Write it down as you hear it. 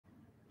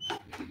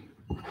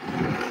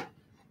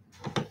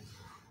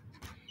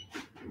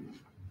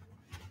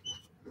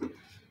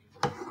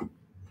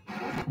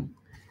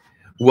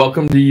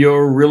Welcome to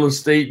your Real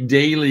Estate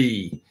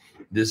Daily.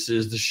 This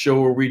is the show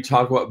where we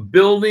talk about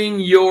building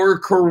your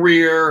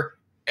career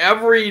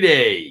every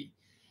day.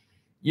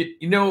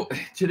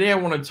 Today I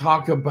want to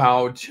talk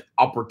about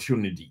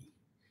opportunity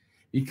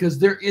because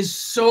there is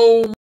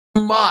so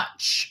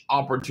much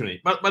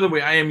opportunity. By the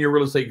way, I am your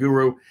real estate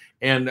guru,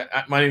 and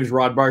my name is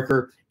Rod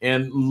Barker,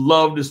 and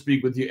love to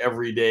speak with you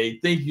every day.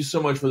 Thank you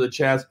so much for the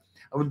chats.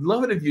 I would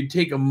love it if you'd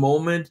take a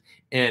moment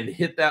and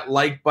hit that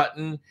like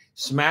button,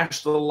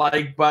 smash the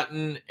like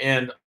button,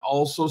 and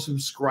also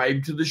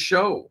subscribe to the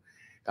show.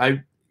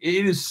 It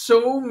is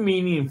so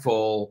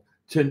meaningful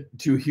to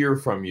hear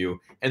from you,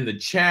 and the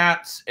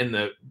chats and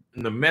the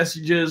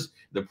messages,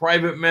 the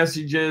private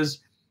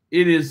messages.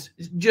 It is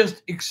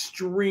just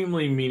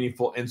extremely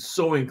meaningful and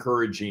so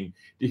encouraging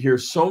to hear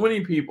so many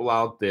people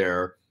out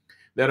there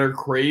that are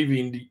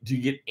craving to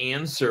get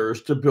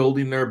answers to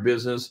building their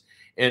business.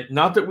 And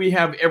not that we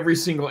have every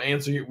single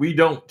answer here. We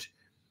don't.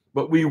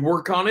 But we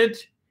work on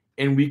it,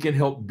 and we can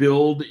help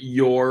build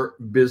your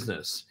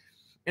business.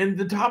 And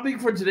the topic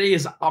for today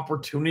is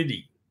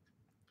opportunity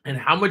and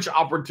how much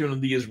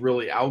opportunity is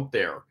really out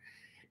there.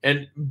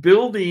 And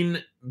building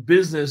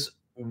business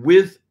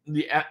with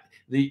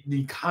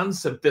the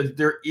concept that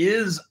there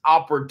is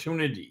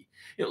opportunity.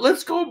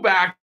 Let's go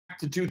back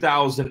to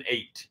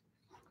 2008,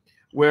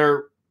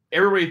 where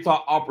everybody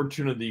thought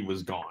opportunity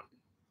was gone.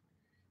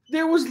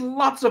 There was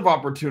lots of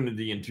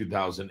opportunity in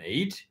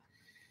 2008.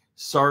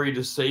 Sorry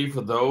to say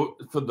for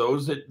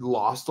those that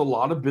lost a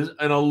lot of business,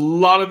 and a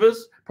lot of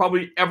us,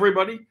 probably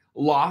everybody,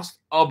 lost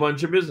a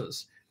bunch of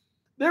business.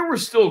 There were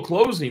still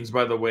closings,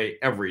 by the way,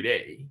 every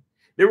day.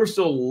 There were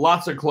still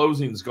lots of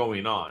closings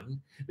going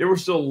on. There were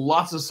still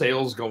lots of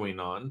sales going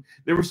on.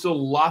 There were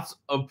still lots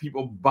of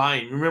people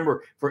buying.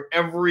 Remember, for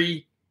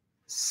every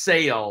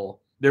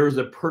sale, there is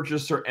a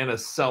purchaser and a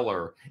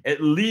seller.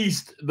 At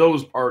least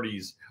those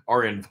parties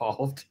are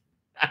involved.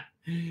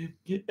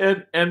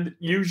 and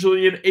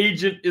usually an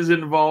agent is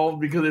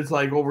involved, because it's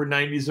like over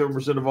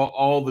 97% of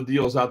all the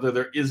deals out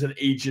there is an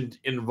agent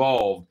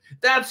involved.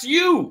 That's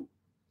you.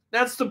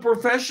 That's the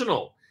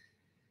professional.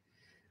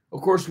 Of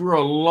course, we're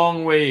a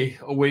long way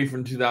away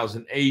from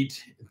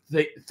 2008,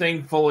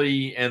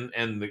 thankfully,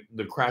 and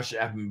the crash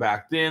that happened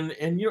back then.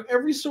 And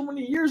every so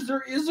many years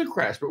there is a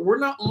crash, but we're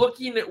not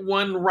looking at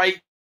one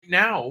right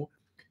now.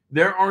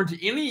 There aren't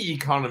any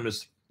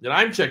economists that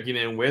I'm checking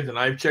in with, and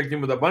I've checked in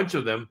with a bunch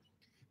of them,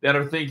 that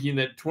are thinking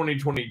that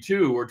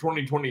 2022 or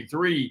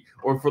 2023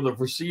 or for the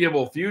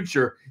foreseeable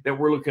future that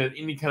we're looking at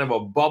any kind of a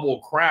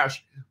bubble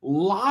crash.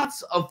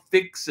 Lots of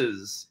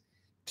fixes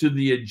to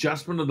the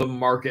adjustment of the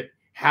market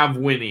have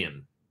went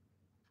in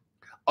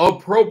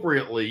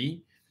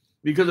appropriately,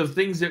 because of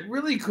things that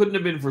really couldn't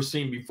have been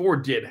foreseen before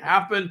did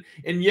happen.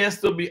 And yes,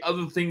 there'll be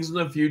other things in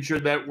the future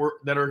that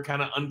are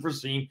kind of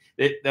unforeseen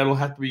that'll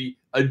have to be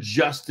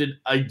adjusted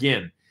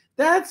again.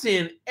 That's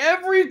in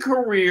every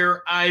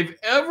career I've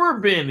ever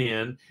been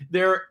in.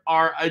 There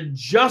are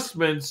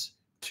adjustments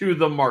to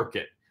the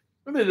market.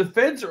 I mean, the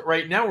Feds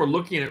right now are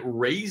looking at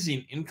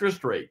raising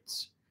interest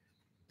rates.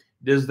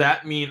 Does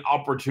that mean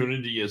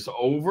opportunity is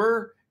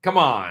over? Come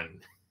on.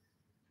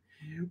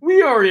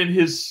 We are in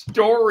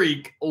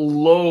historic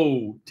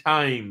low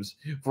times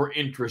for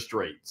interest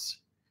rates.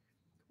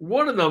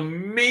 What an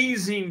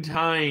amazing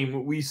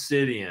time we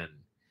sit in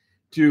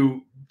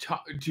to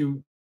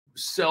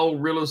sell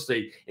real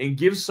estate and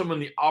give someone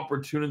the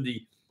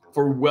opportunity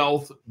for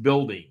wealth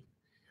building.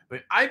 I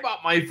mean, I bought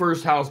my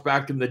first house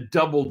back in the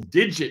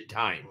double-digit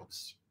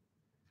times.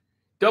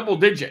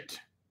 Double-digit.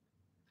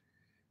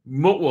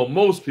 Well,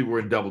 most people were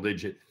in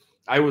double-digit.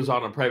 I was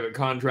on a private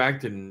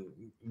contract and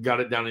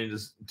got it down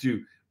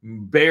into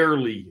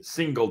barely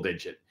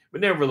single-digit.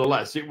 But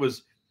nevertheless, it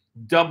was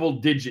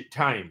double-digit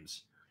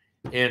times.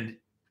 And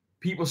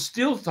people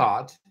still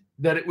thought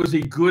that it was a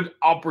good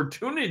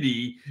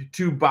opportunity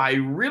to buy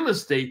real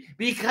estate,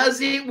 because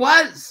it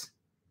was.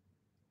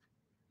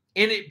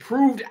 And it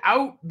proved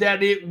out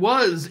that it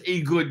was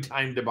a good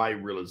time to buy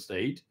real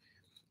estate,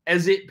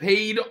 as it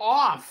paid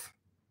off.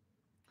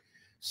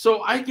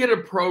 So I get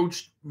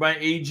approached by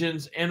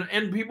agents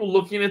and people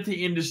looking at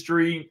the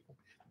industry.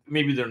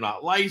 Maybe they're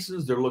not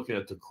licensed, they're looking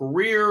at the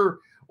career,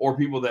 or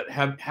people that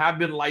have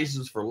been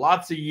licensed for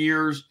lots of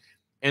years,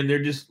 and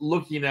they're just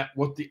looking at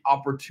what the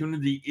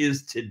opportunity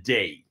is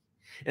today.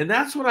 And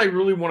that's what I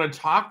really want to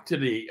talk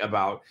today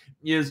about,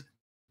 is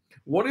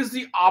what is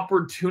the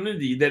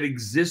opportunity that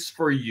exists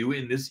for you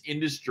in this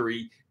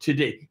industry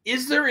today?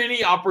 Is there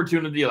any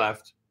opportunity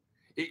left?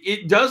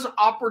 It does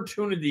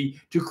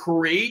opportunity to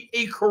create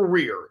a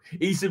career,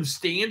 a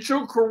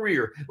substantial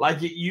career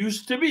like it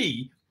used to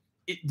be.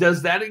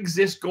 Does that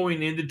exist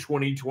going into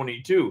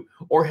 2022?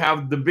 Or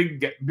have the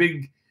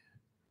big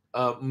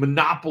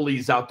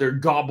monopolies out there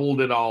gobbled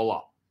it all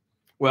up?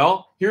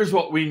 Well, here's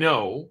what we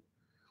know.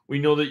 We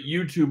know that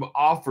YouTube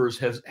offers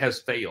has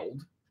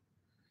failed.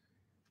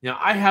 Now,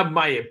 I have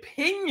my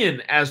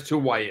opinion as to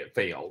why it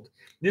failed.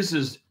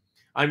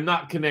 I'm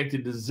not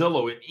connected to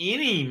Zillow in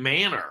any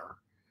manner.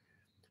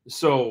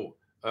 So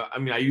I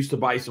mean, I used to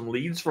buy some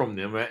leads from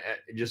them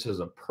just as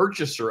a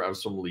purchaser of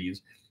some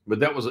leads, but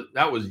that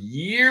was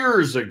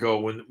years ago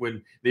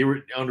when they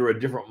were under a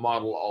different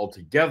model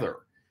altogether.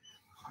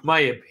 My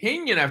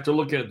opinion after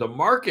looking at the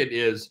market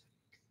is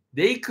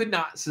they could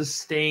not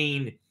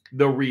sustain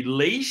the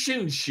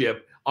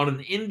relationship on an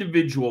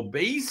individual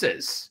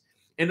basis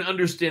and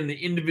understand the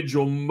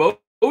individual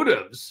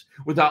motives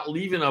without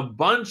leaving a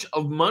bunch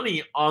of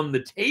money on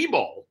the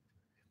table.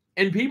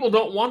 And people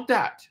don't want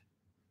that.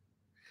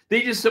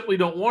 They just simply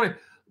don't want it.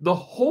 The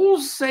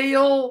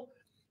wholesale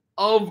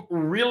of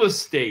real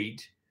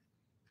estate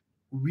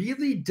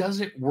really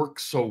doesn't work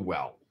so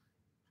well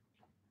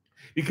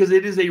because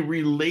it is a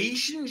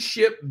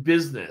relationship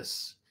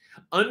business.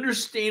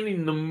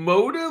 Understanding the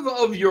motive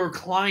of your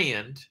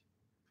client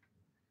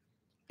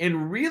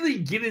and really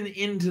getting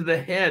into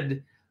the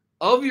head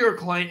of your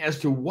client as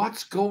to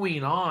what's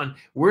going on,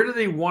 where do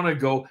they want to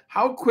go,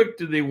 how quick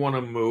do they want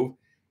to move.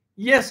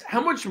 Yes, how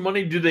much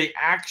money do they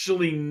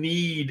actually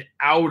need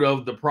out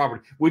of the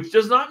property, which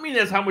does not mean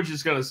that's how much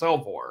it's going to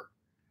sell for.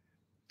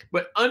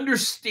 But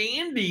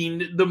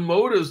understanding the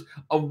motives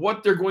of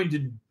what they're going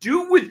to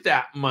do with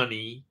that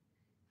money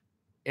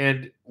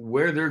and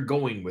where they're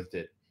going with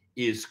it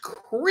is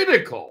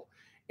critical.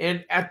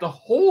 And at the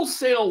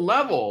wholesale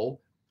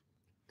level,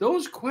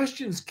 those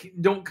questions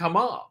don't come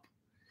up.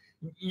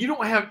 You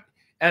don't have,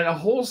 at a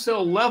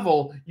wholesale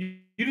level, you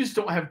just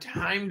don't have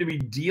time to be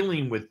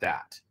dealing with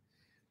that.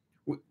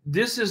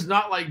 This is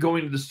not like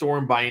going to the store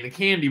and buying a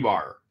candy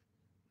bar.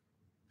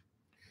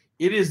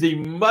 It is a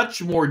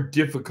much more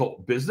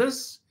difficult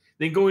business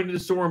than going to the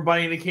store and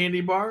buying a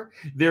candy bar.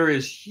 There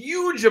is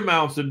huge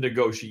amounts of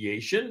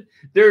negotiation.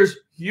 There's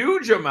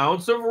huge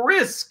amounts of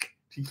risk.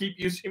 To keep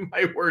using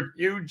my word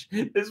huge,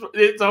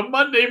 it's a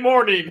Monday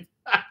morning.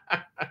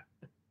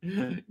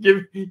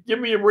 Give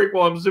me a break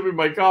while I'm sipping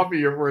my coffee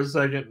here for a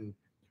second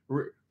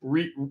and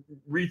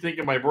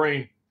rethinking my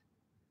brain.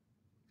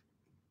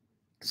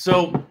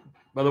 So,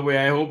 by the way,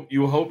 I hope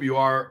you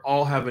are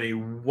all having a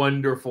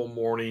wonderful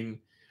morning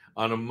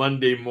on a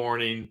Monday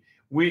morning.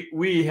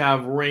 We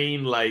have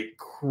rain like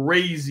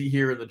crazy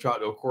here in the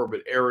Troutdale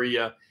Corbett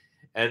area,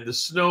 and the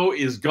snow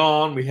is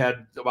gone. We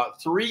had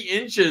about 3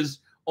 inches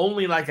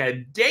only like a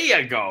day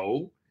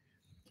ago,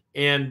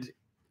 and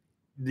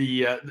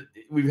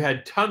we've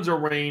had tons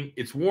of rain.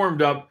 It's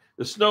warmed up.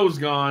 The snow's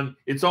gone.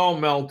 It's all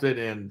melted,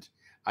 and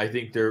I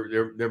think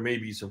there may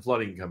be some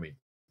flooding coming.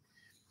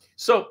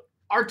 So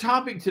our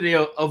topic today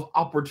of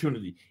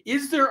opportunity.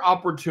 Is there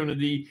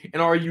opportunity,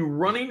 and are you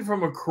running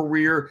from a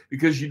career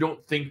because you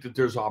don't think that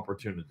there's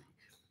opportunity?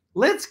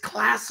 Let's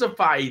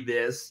classify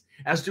this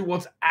as to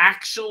what's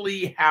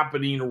actually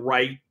happening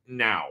right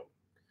now.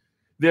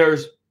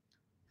 There's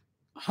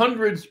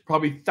hundreds,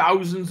 probably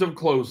thousands of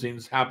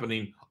closings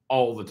happening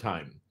all the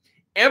time.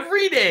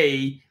 Every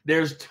day,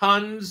 there's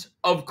tons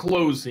of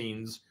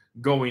closings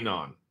going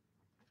on.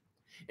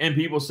 And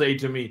people say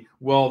to me,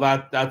 well,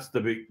 that's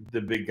the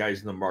big guys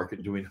in the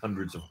market doing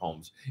hundreds of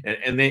homes.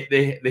 And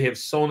they have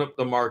sewn up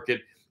the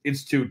market.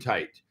 It's too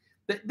tight.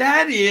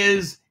 That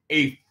is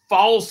a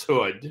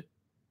falsehood.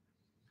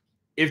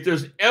 If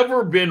there's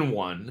ever been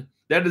one,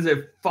 that is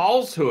a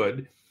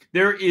falsehood.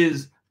 There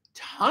is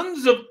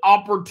tons of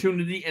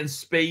opportunity and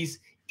space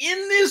in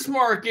this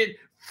market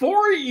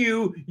for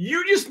you.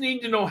 You just need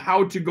to know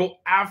how to go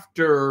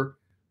after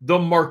the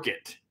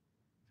market.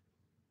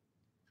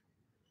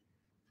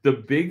 The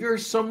bigger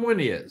someone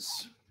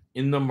is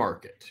in the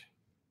market,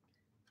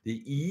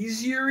 the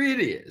easier it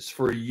is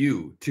for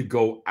you to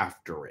go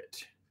after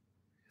it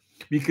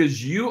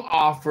because you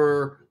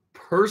offer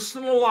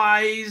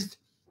personalized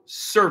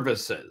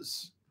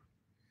services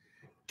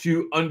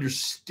to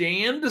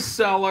understand the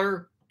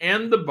seller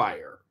and the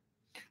buyer,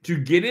 to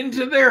get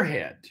into their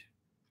head,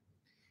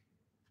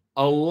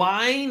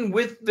 align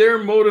with their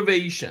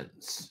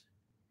motivations,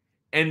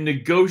 and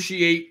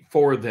negotiate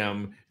for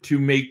them to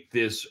make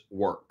this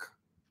work.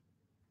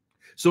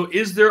 So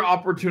is there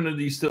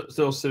opportunity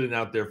still sitting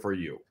out there for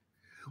you?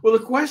 Well,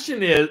 the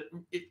question is,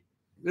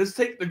 let's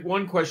take the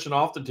one question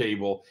off the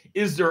table.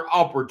 Is there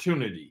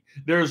opportunity?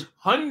 There's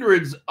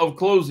hundreds of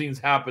closings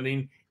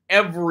happening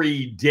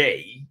every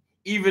day,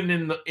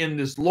 even in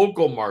this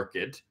local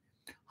market.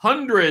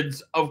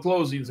 Hundreds of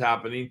closings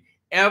happening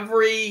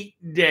every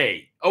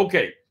day.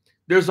 Okay,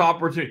 there's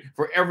opportunity.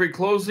 For every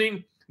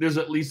closing, there's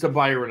at least a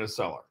buyer and a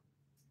seller.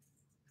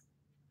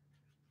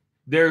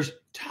 There's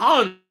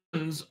tons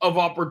of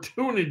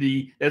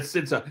opportunity that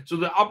sits out. So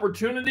the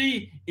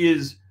opportunity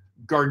is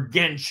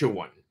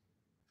gargantuan.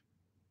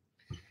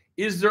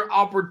 Is there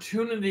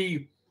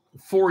opportunity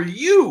for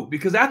you?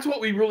 Because that's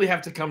what we really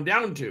have to come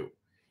down to,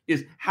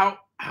 is how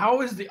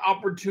is the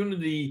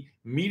opportunity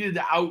meted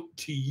out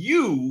to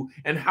you,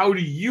 and how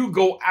do you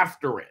go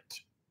after it?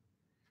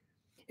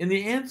 And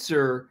the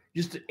answer,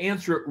 just to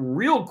answer it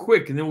real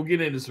quick, and then we'll get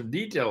into some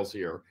details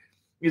here,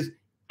 is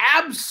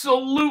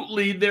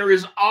absolutely there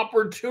is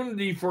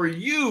opportunity for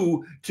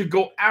you to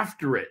go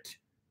after it.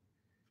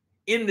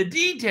 In the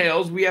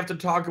details, we have to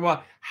talk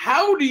about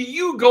how do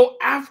you go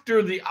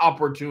after the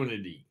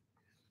opportunity?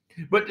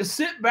 But to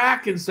sit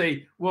back and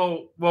say,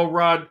 well,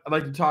 Rod, I'd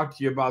like to talk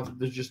to you about that.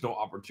 There's just no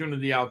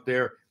opportunity out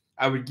there.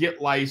 I would get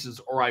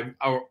licensed, or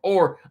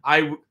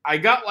I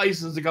got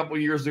licensed a couple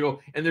of years ago,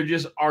 and there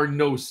just are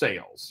no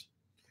sales.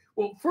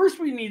 Well, first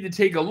we need to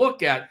take a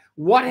look at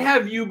what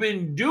have you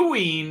been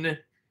doing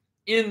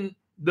in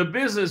the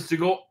business to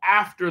go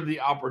after the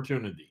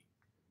opportunity.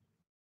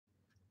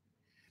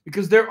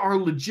 Because there are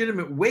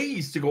legitimate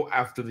ways to go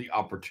after the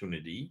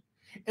opportunity.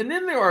 And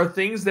then there are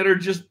things that are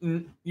just,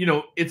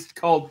 it's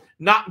called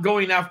not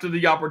going after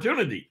the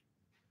opportunity.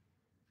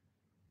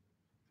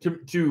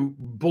 To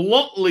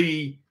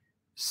bluntly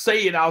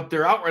say it out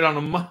there outright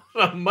on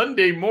a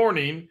Monday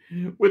morning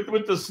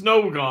with the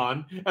snow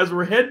gone, as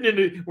we're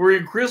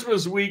in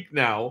Christmas week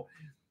now.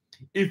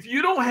 If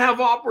you don't have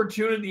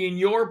opportunity in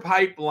your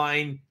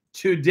pipeline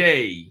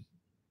today,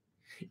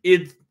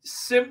 it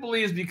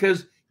simply is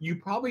because you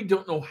probably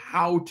don't know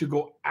how to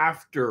go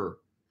after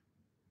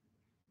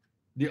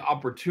the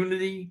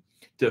opportunity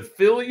to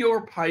fill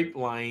your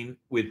pipeline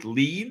with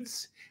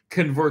leads,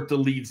 convert the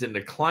leads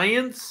into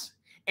clients,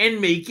 and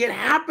make it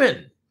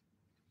happen.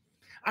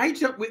 I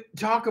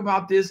talk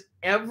about this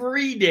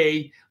every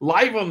day,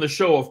 live on the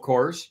show, of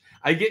course.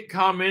 I get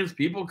comments,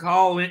 people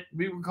call in,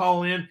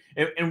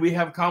 and we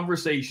have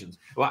conversations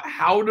about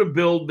how to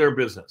build their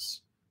business.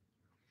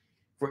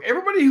 For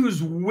everybody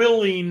who's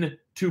willing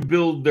to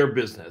build their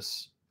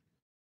business,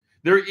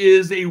 there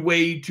is a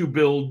way to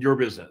build your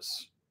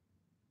business.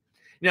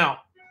 Now,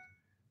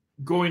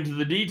 going to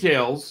the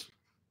details,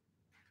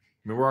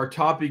 remember our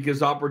topic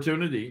is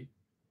opportunity.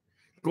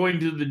 Going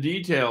to the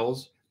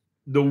details,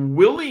 the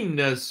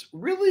willingness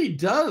really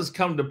does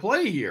come to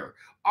play here.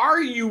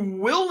 Are you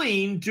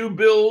willing to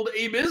build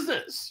a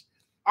business?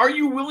 Are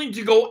you willing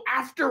to go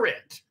after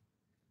it?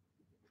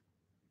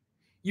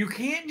 You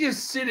can't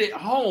just sit at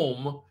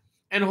home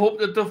and hope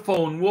that the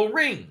phone will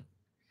ring.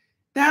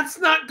 That's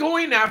not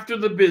going after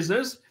the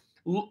business.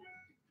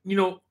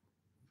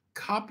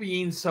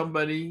 Copying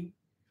somebody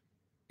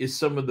is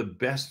some of the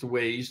best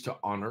ways to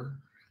honor.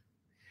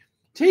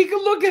 Take a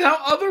look at how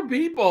other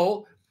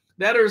people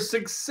that are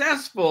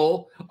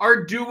successful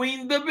are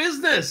doing the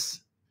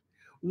business.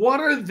 What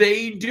are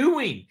they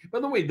doing? By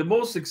the way, the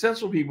most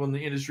successful people in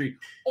the industry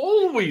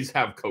always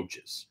have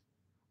coaches.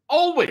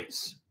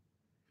 Always.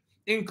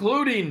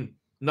 Including,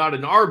 not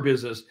in our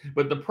business,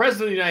 but the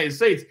President of the United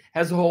States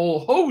has a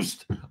whole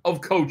host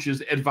of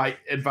coaches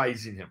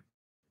advising him.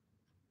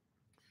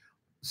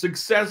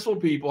 Successful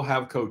people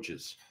have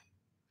coaches.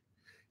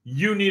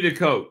 You need a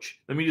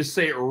coach. Let me just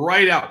say it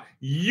right out.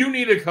 You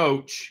need a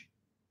coach.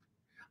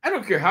 I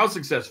don't care how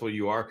successful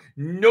you are.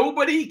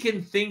 Nobody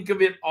can think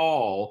of it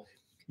all.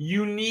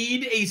 You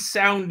need a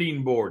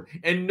sounding board.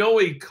 And no,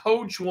 a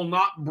coach will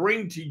not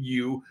bring to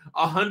you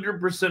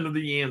 100% of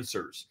the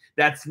answers.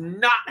 That's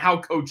not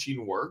how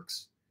coaching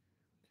works.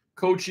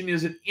 Coaching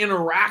is an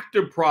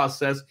interactive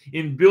process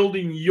in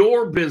building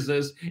your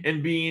business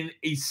and being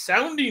a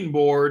sounding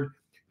board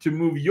to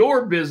move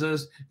your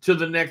business to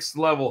the next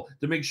level,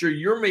 to make sure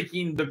you're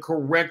making the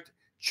correct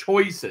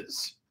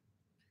choices.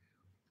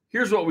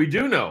 Here's what we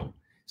do know.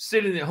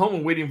 Sitting at home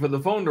and waiting for the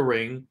phone to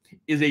ring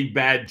is a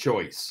bad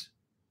choice.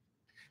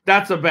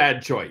 That's a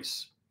bad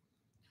choice.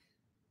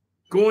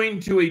 Going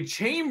to a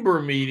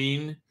chamber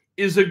meeting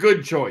is a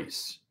good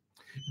choice.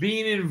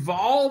 Being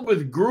involved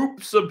with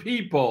groups of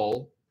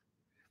people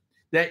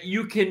that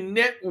you can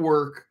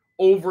network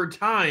over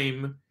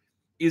time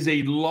is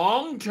a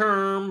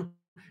long-term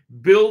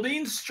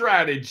building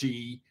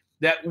strategy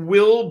that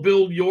will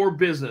build your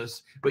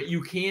business, but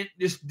you can't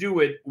just do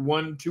it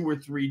 1, 2, or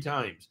 3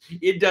 times.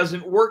 It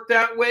doesn't work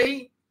that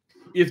way.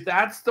 If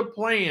that's the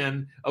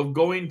plan of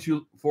going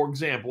to, for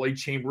example, a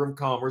chamber of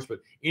commerce, but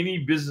any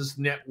business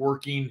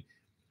networking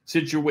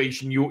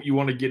situation you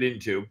want to get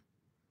into,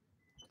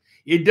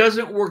 it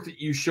doesn't work that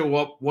you show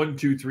up 1,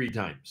 2, 3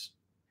 times.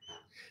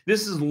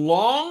 This is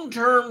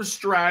long-term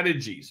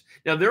strategies.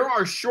 Now, there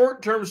are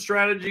short-term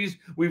strategies.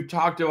 We've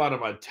talked about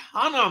them a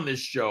ton on this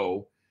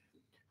show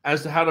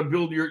as to how to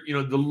build your,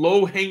 the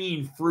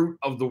low-hanging fruit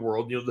of the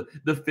world, the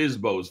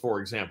FSBOs,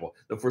 for example,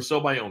 the for sale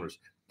by owners.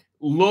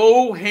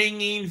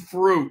 Low-hanging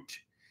fruit.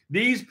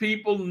 These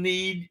people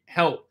need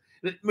help.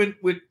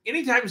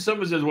 Anytime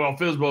someone says, well,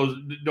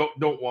 FSBOs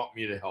don't want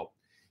me to help.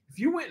 If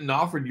you went and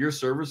offered your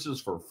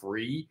services for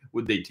free,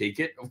 would they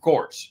take it? Of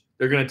course,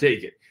 they're going to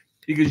take it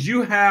because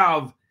you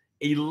have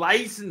a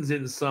license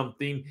in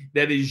something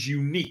that is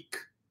unique.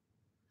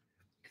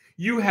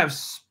 You have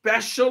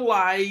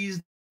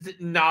specialized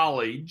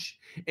knowledge,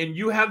 and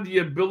you have the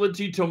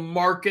ability to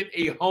market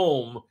a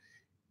home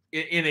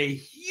in a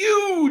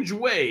huge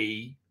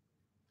way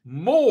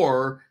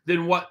more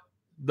than what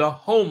the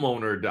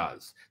homeowner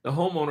does. The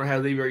homeowner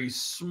has a very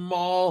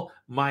small,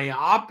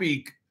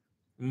 myopic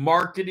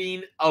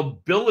marketing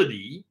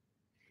ability,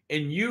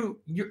 and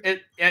you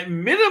at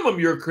minimum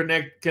you're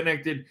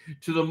connected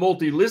to the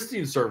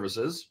multi-listing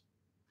services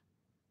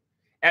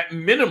at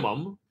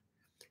minimum,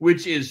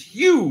 which is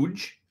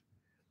huge.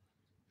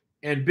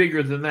 And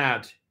bigger than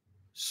that,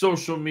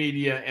 social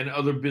media and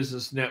other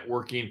business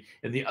networking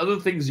and the other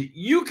things that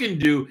you can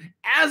do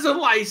as a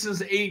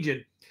licensed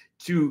agent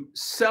to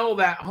sell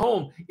that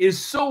home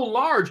is so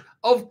large.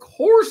 Of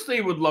course,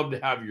 they would love to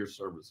have your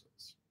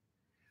services.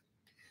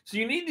 So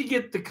you need to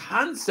get the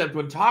concept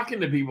when talking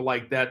to people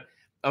like that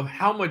of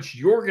how much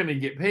you're going to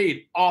get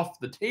paid off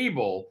the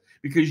table,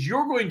 because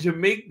you're going to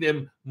make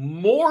them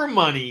more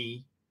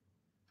money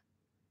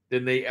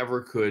than they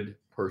ever could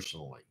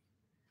personally.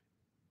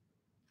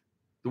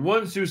 The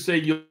ones who say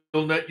you'll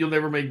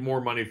never make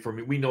more money from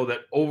me, we know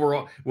that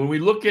overall, when we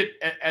look at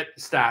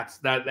stats,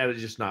 that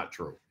is just not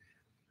true.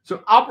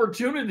 So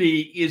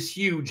opportunity is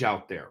huge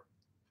out there.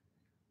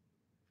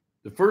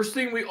 The first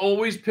thing we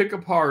always pick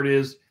apart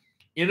is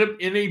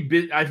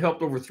I've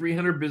helped over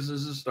 300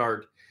 businesses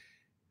start.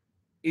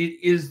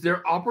 Is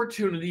there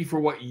opportunity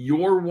for what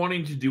you're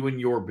wanting to do in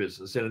your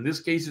business? And in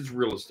this case, it's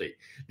real estate.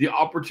 The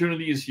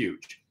opportunity is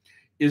huge.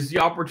 Is the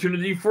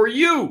opportunity for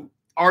you?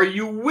 Are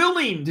you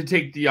willing to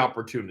take the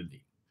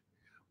opportunity?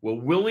 Well,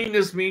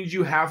 willingness means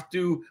you have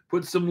to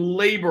put some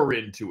labor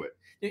into it.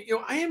 You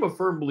know, I am a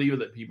firm believer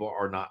that people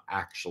are not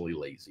actually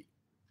lazy.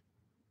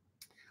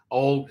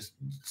 Oh,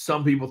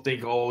 some people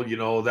think, oh, you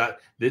know, that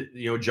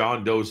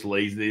John Doe's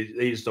lazy.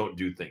 They just don't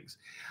do things.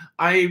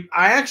 I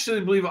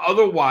actually believe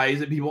otherwise,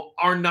 that people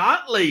are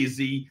not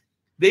lazy.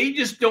 They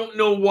just don't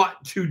know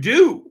what to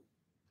do.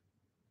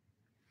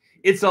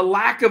 It's a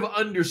lack of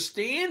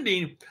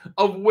understanding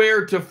of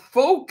where to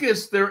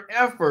focus their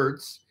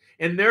efforts,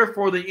 and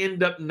therefore they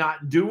end up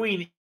not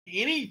doing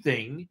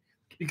anything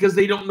because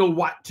they don't know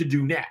what to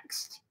do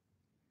next.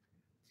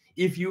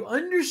 If you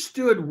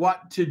understood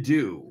what to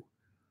do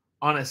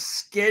on a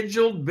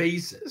scheduled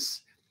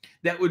basis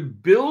that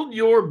would build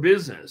your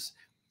business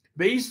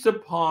based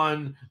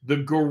upon the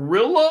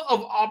gorilla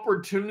of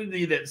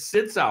opportunity that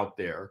sits out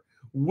there,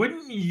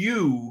 wouldn't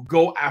you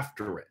go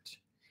after it?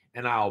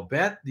 And I'll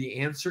bet the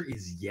answer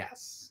is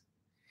yes.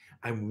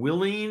 I'm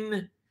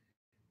willing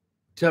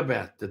to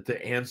bet that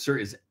the answer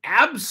is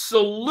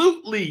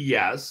absolutely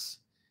yes.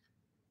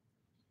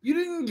 You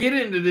didn't get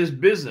into this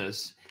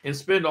business and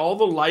spend all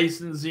the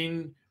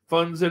licensing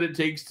funds that it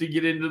takes to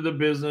get into the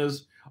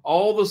business,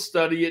 all the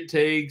study it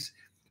takes,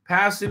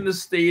 passing the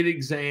state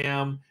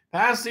exam,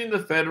 passing the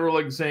federal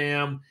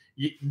exam,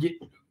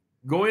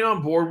 going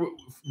on board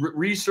with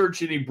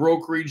researching a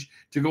brokerage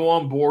to go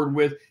on board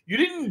with. You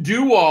didn't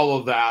do all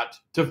of that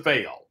to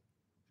fail.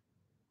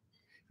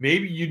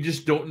 Maybe you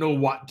just don't know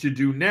what to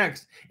do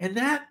next. And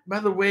that, by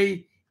the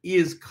way,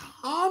 is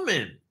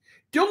common.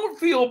 Don't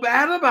feel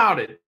bad about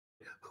it.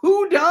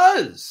 Who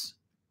does?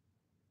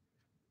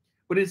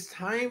 But it's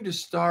time to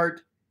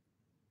start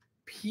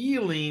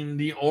peeling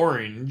the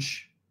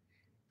orange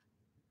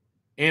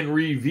and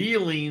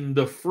revealing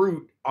the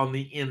fruit on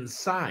the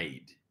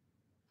inside.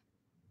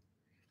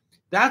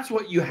 That's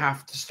what you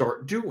have to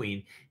start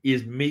doing,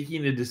 is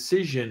making a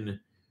decision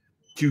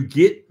to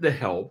get the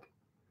help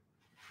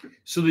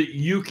so that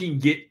you can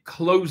get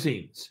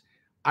closings.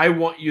 I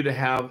want you to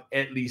have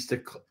at least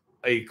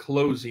a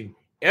closing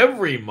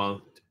every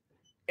month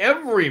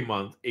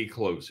a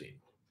closing.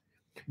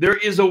 There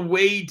is a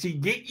way to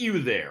get you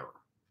there.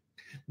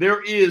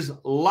 There is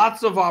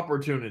lots of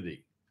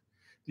opportunity.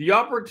 The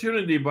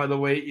opportunity, by the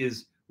way,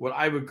 is what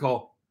I would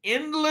call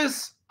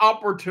endless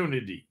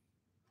opportunity.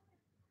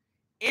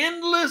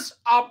 Endless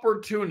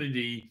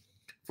opportunity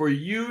for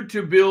you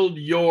to build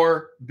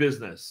your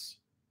business.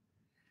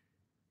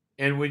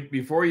 And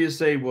before you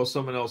say, well,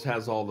 someone else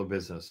has all the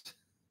business,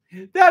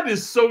 that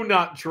is so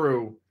not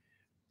true.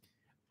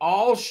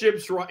 All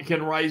ships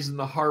can rise in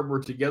the harbor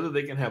together.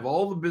 They can have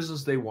all the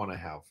business they want to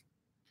have.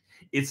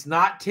 It's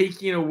not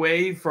taking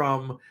away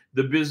from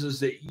the business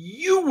that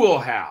you will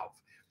have.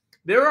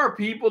 There are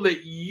people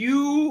that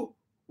you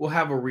will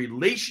have a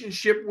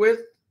relationship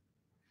with,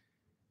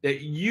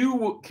 that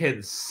you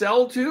can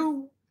sell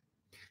to,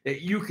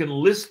 that you can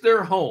list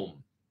their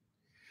home,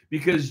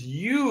 because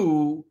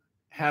you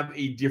have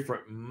a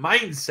different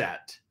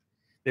mindset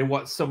than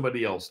what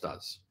somebody else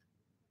does.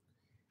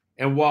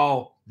 And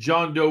while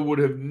John Doe would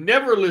have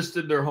never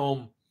listed their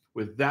home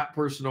with that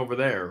person over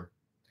there,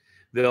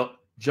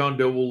 John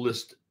Doe will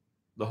list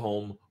the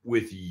home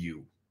with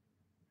you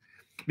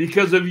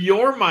because of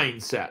your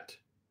mindset,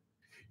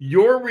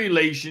 your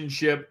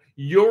relationship,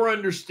 your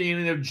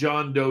understanding of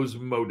John Doe's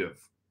motive.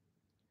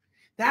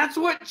 That's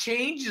what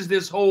changes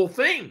this whole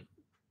thing.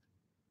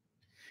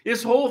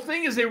 This whole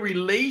thing is a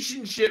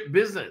relationship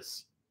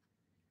business.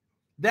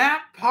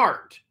 That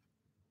part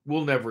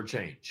will never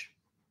change.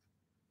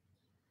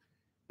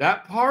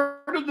 That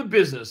part of the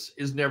business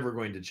is never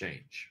going to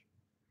change.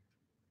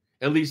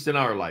 At least in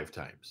our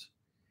lifetimes.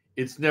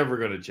 It's never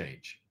going to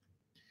change.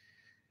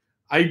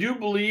 I do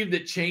believe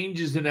that change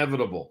is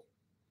inevitable.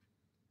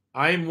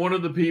 I'm one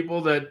of the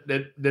people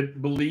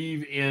that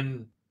believe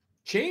in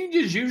change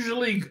is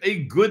usually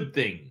a good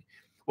thing.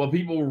 While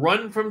people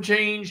run from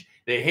change,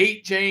 they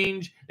hate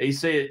change, they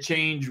say that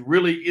change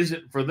really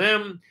isn't for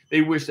them,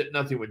 they wish that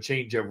nothing would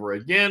change ever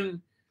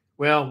again.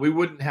 Well, we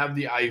wouldn't have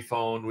the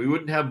iPhone. We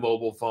wouldn't have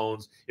mobile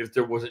phones if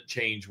there wasn't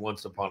change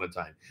once upon a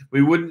time.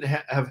 We wouldn't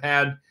have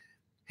had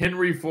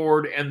Henry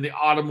Ford and the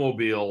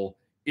automobile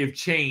if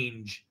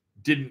change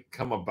didn't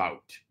come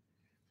about.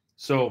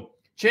 So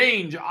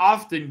change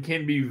often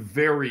can be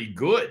very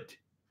good.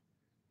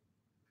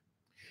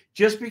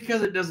 Just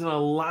because it doesn't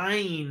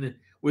align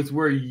with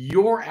where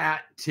you're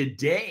at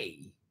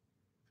today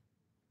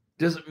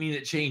doesn't mean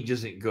that change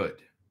isn't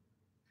good.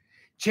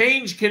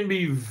 Change can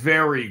be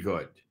very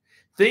good.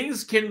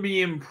 Things can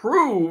be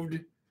improved,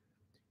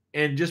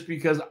 and just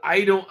because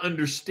I don't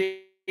understand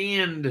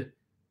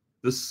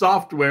the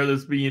software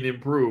that's being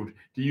improved,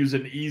 to use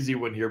an easy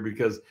one here,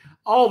 because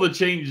all the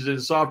changes in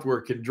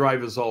software can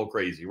drive us all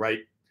crazy,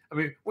 right? I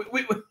mean,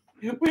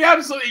 we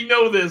absolutely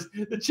know this.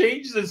 The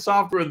changes in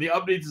software and the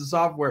updates in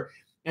software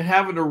and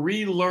having to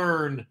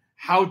relearn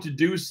how to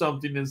do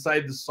something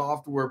inside the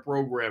software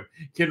program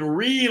can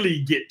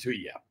really get to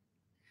you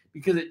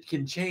because it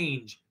can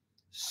change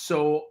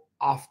so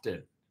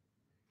often.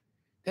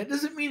 That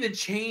doesn't mean the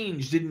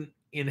change didn't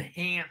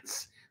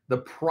enhance the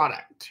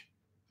product.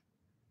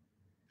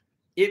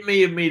 It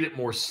may have made it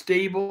more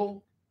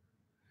stable.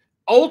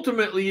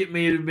 Ultimately, it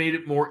may have made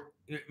it more,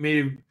 it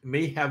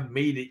may have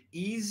made it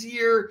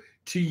easier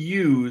to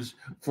use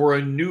for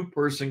a new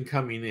person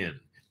coming in.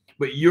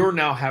 But you're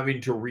now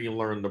having to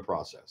relearn the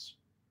process.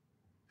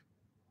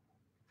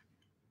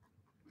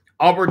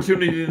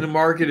 Opportunity in the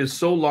market is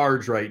so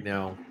large right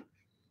now.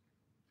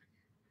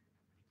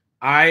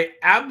 I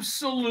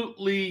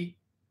absolutely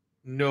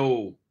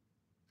know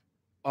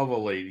of a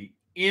lady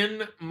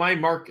in my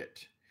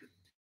market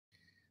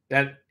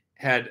that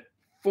had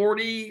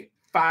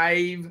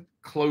 45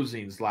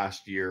 closings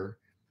last year,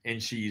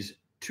 and she's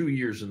 2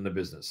 years in the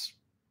business.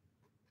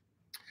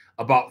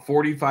 About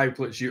 45,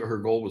 her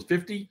goal was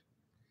 50.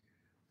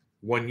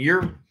 1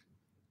 year,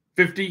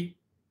 50.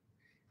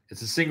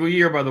 It's a single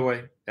year, by the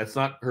way. That's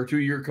not her 2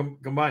 year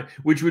combined,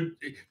 which would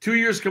 2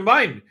 years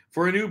combined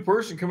for a new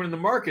person coming in the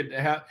market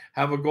to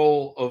have a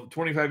goal of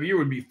 25 a year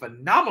would be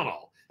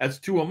phenomenal. That's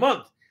 2 a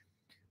month.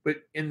 But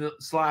in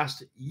this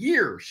last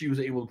year, she was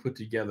able to put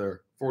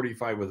together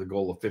 45 with a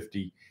goal of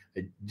 50.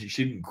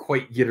 She didn't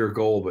quite get her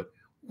goal, but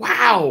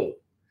wow.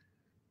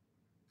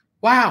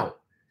 Wow.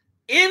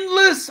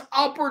 Endless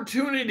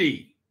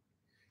opportunity.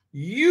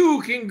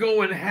 You can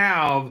go and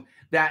have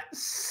that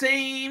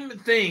same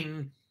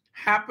thing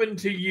happen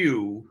to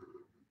you,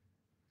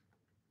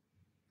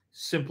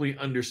 simply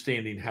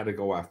understanding how to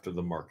go after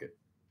the market.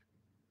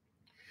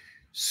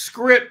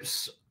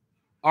 Scripts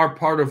are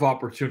part of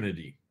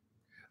opportunity.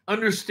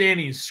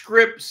 Understanding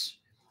scripts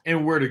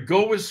and where to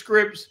go with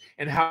scripts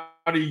and how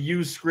to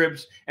use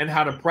scripts and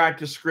how to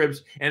practice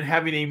scripts and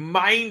having a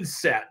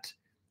mindset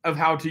of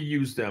how to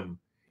use them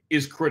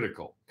is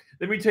critical.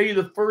 Let me tell you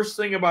the first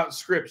thing about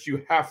scripts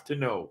you have to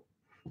know.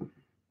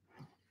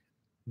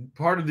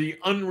 Part of the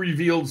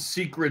unrevealed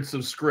secrets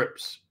of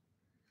scripts.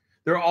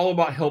 They're all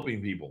about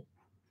helping people.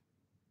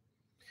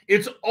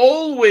 It's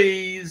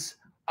always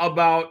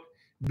about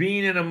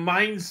being in a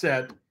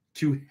mindset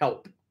to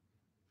help.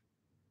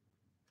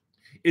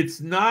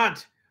 It's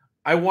not,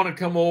 I want to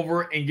come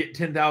over and get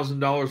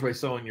 $10,000 by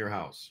selling your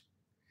house.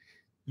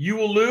 You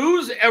will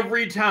lose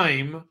every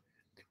time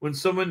when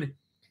someone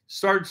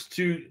starts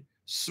to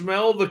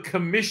smell the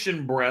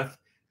commission breath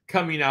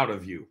coming out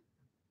of you.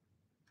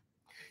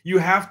 You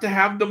have to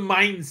have the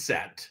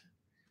mindset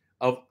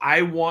of,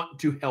 I want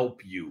to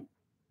help you.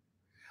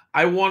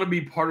 I want to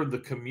be part of the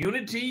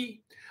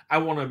community. I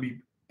want to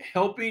be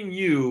helping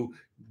you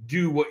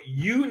do what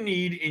you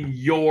need in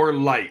your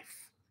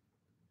life.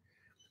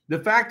 The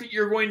fact that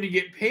you're going to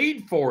get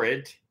paid for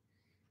it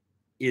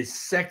is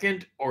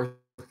second or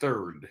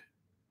third.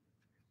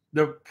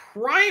 The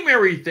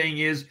primary thing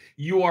is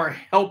you are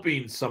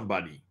helping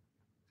somebody.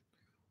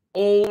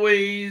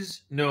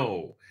 Always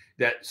know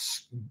that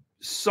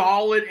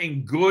solid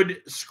and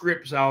good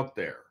scripts out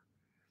there.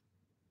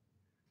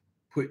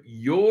 Put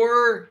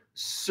your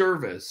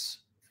service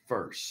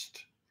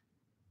first.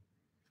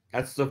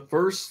 That's the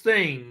first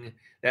thing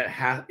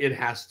that it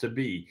has to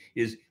be,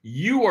 is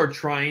you are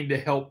trying to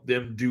help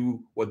them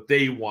do what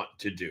they want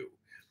to do.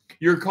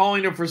 You're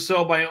calling it for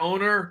sale by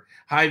owner.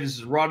 Hi, this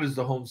is Rod. Is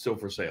the home still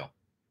for sale?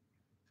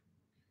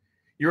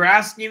 You're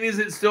asking, is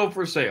it still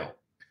for sale?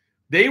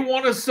 They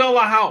want to sell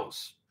a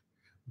house.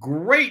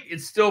 Great,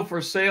 it's still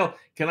for sale.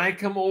 Can I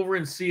come over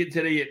and see it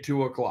today at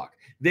 2 o'clock?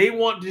 They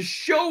want to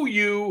show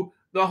you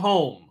the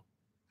home.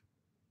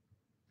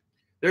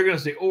 They're going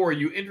to say, oh, are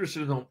you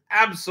interested in the home?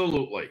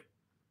 Absolutely.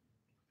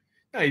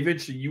 Now,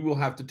 eventually, you will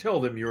have to tell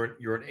them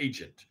you're an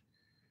agent.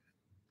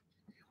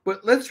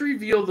 But let's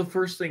reveal the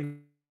first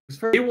thing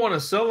first. They want to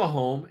sell a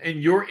home,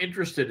 and you're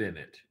interested in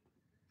it.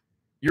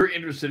 You're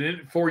interested in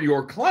it for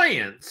your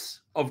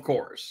clients, of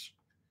course.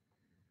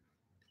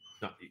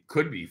 Now, it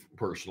could be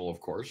personal,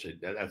 of course.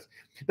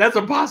 That's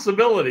a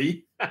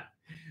possibility.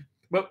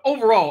 But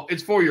overall,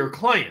 it's for your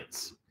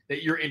clients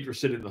that you're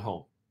interested in the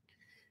home.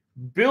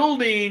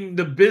 Building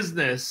the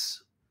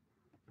business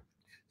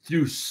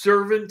through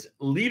servant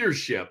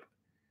leadership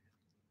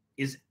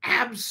is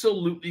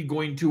absolutely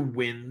going to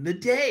win the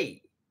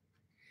day.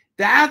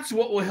 That's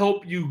what will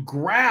help you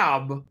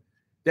grab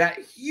that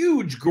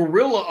huge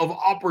gorilla of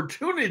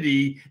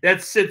opportunity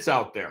that sits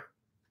out there.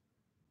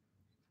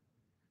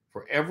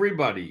 For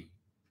everybody,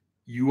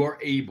 you are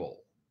able.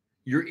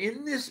 You're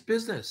in this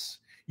business.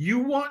 You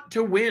want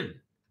to win.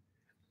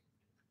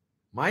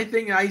 My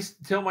thing I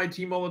tell my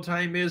team all the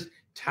time is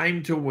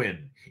time to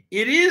win.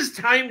 It is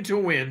time to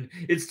win.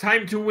 It's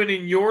time to win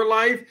in your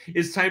life.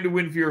 It's time to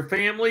win for your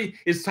family.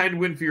 It's time to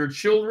win for your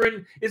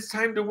children. It's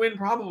time to win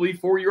probably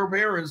for your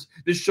parents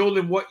to show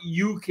them what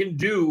you can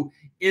do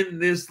in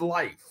this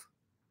life.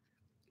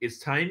 It's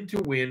time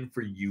to win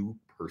for you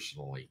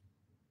personally.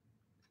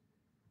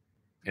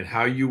 And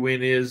how you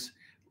win is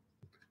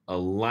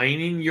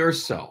aligning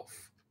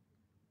yourself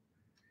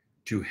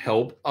to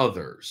help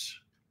others,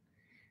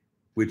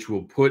 which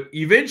will put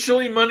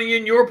eventually money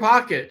in your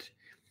pocket.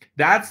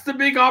 That's the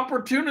big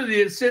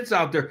opportunity that sits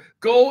out there.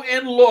 Go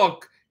and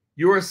look.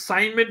 Your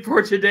assignment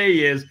for today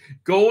is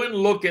go and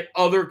look at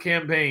other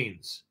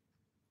campaigns.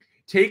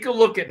 Take a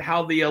look at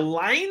how they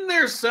align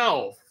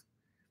themselves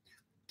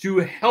to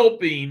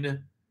helping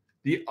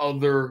the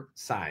other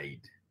side.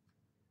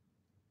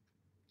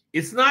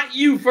 It's not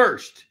you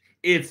first.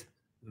 It's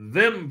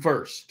them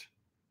first.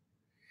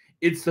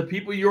 It's the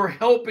people you're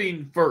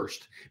helping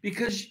first,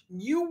 because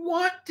you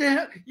want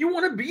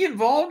to be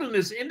involved in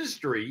this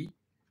industry.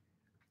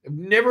 I've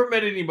never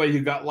met anybody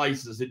who got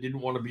licensed that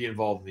didn't want to be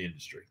involved in the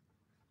industry.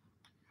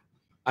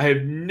 I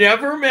have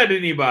never met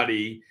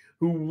anybody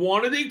who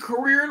wanted a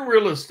career in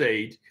real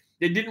estate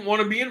that didn't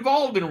want to be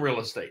involved in real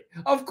estate.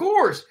 Of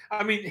course,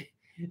 I mean,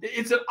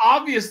 it's an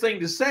obvious thing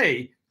to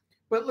say,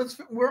 but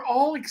we're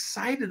all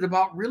excited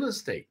about real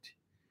estate.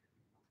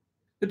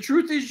 The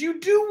truth is, you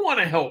do want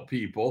to help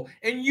people,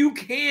 and you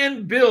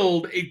can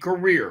build a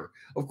career.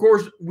 Of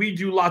course, we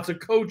do lots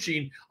of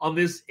coaching on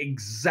this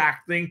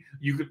exact thing.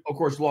 You can, of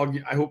course, log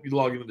in. I hope you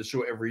log into the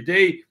show every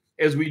day,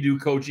 as we do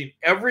coaching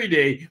every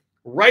day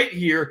right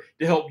here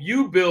to help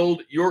you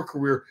build your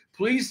career.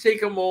 Please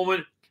take a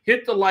moment,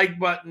 hit the like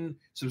button,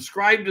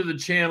 subscribe to the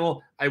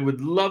channel. I would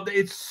love that.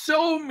 It's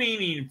so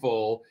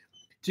meaningful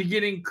to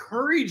get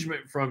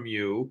encouragement from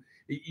you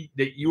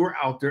that you are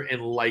out there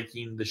and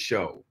liking the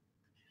show.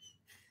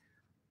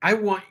 I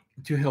want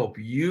to help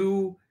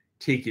you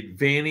take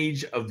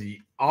advantage of the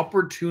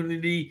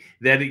opportunity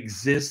that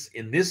exists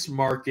in this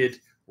market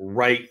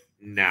right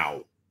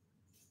now.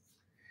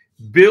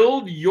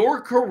 Build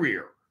your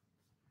career.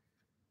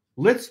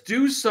 Let's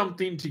do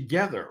something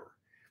together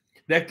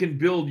that can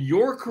build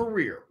your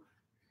career,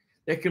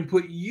 that can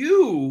put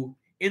you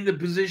in the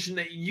position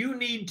that you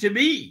need to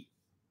be.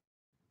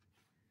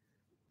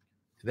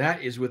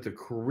 That is with a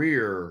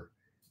career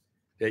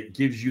that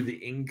gives you the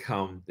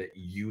income that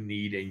you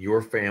need and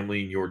your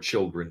family and your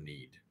children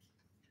need.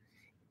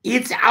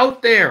 It's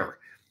out there.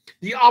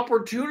 The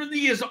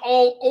opportunity is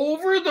all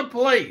over the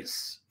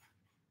place.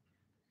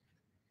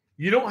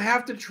 You don't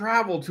have to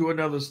travel to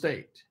another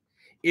state.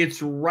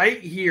 It's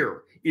right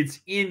here. It's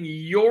in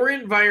your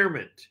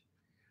environment.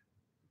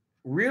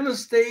 Real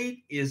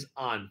estate is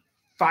on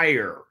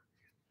fire.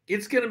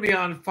 It's going to be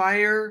on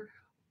fire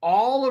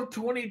all of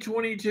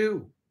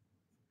 2022.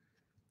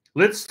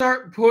 Let's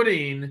start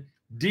putting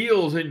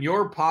deals in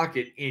your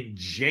pocket in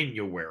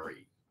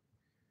January.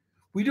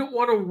 We don't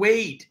want to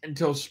wait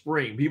until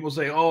spring. People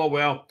say, oh,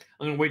 well,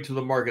 I'm going to wait till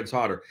the market's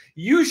hotter.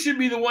 You should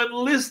be the one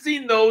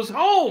listing those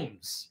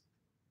homes.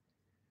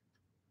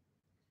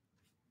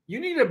 You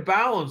need a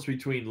balance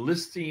between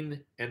listing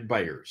and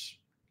buyers.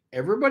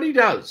 Everybody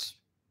does.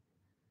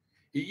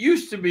 It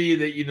used to be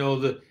that,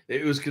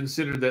 it was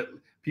considered that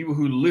people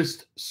who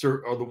list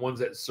are the ones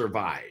that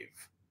survive.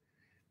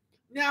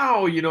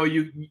 Now,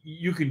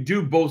 you can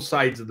do both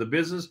sides of the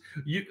business.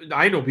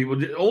 I know people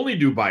that only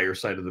do buyer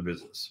side of the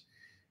business,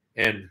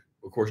 and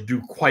of course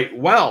do quite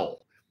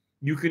well.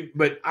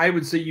 But I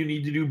would say you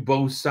need to do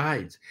both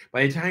sides.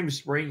 By the time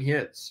spring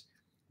hits,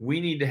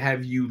 we need to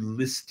have you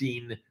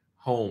listing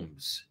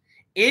homes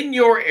in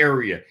your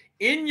area,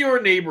 in your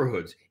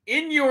neighborhoods,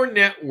 in your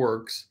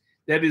networks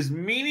that is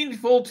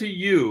meaningful to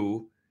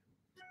you,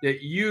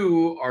 that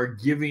you are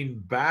giving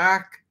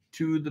back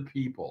to the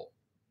people.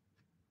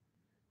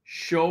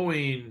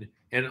 Showing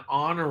and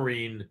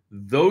honoring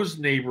those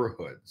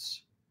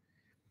neighborhoods.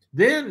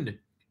 Then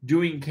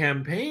doing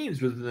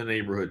campaigns within the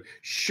neighborhood,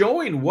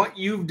 showing what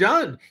you've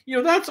done.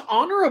 That's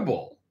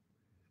honorable.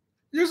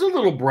 There's a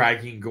little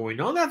bragging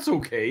going on. That's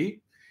okay.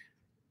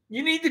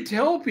 You need to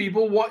tell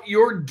people what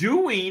you're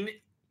doing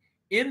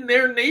in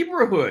their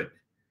neighborhood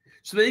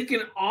so they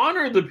can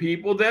honor the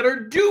people that are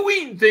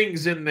doing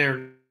things in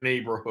their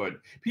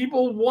neighborhood.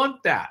 People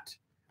want that.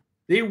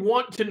 They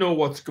want to know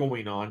what's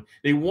going on.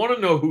 They want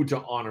to know who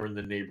to honor in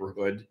the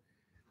neighborhood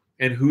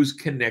and who's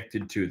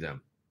connected to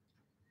them.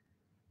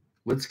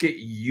 Let's get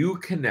you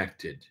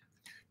connected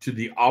to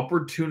the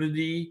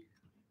opportunity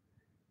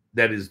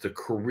that is the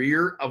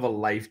career of a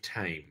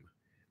lifetime.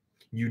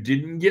 You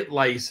didn't get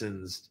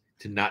licensed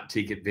to not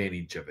take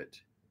advantage of it.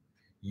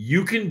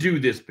 You can do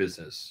this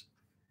business.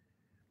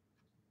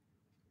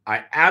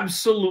 I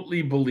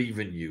absolutely believe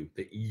in you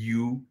that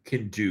you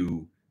can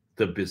do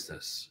the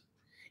business.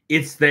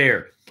 It's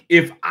there.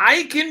 If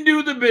I can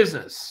do the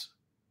business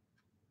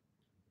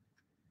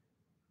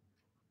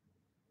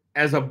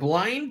as a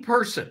blind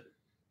person,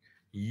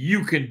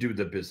 you can do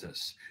the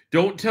business.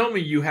 Don't tell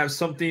me you have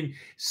something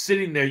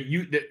sitting there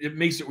that it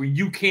makes it where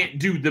you can't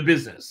do the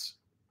business.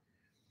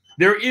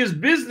 There is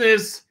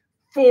business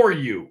for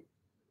you.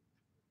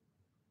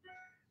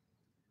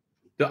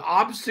 The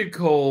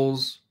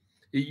obstacles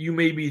that you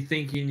may be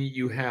thinking that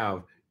you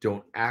have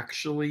don't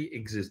actually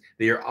exist.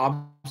 They are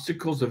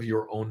obstacles of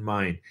your own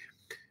mind.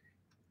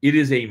 It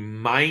is a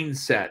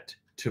mindset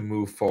to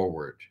move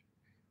forward.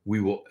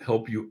 We will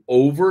help you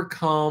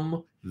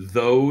overcome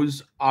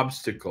those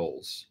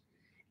obstacles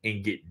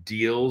and get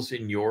deals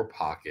in your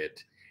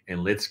pocket.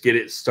 And let's get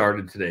it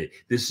started today.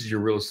 This is your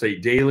Real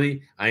Estate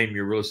Daily. I am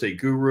your real estate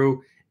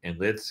guru, and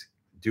let's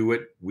do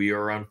it. We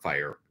are on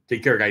fire.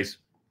 Take care, guys.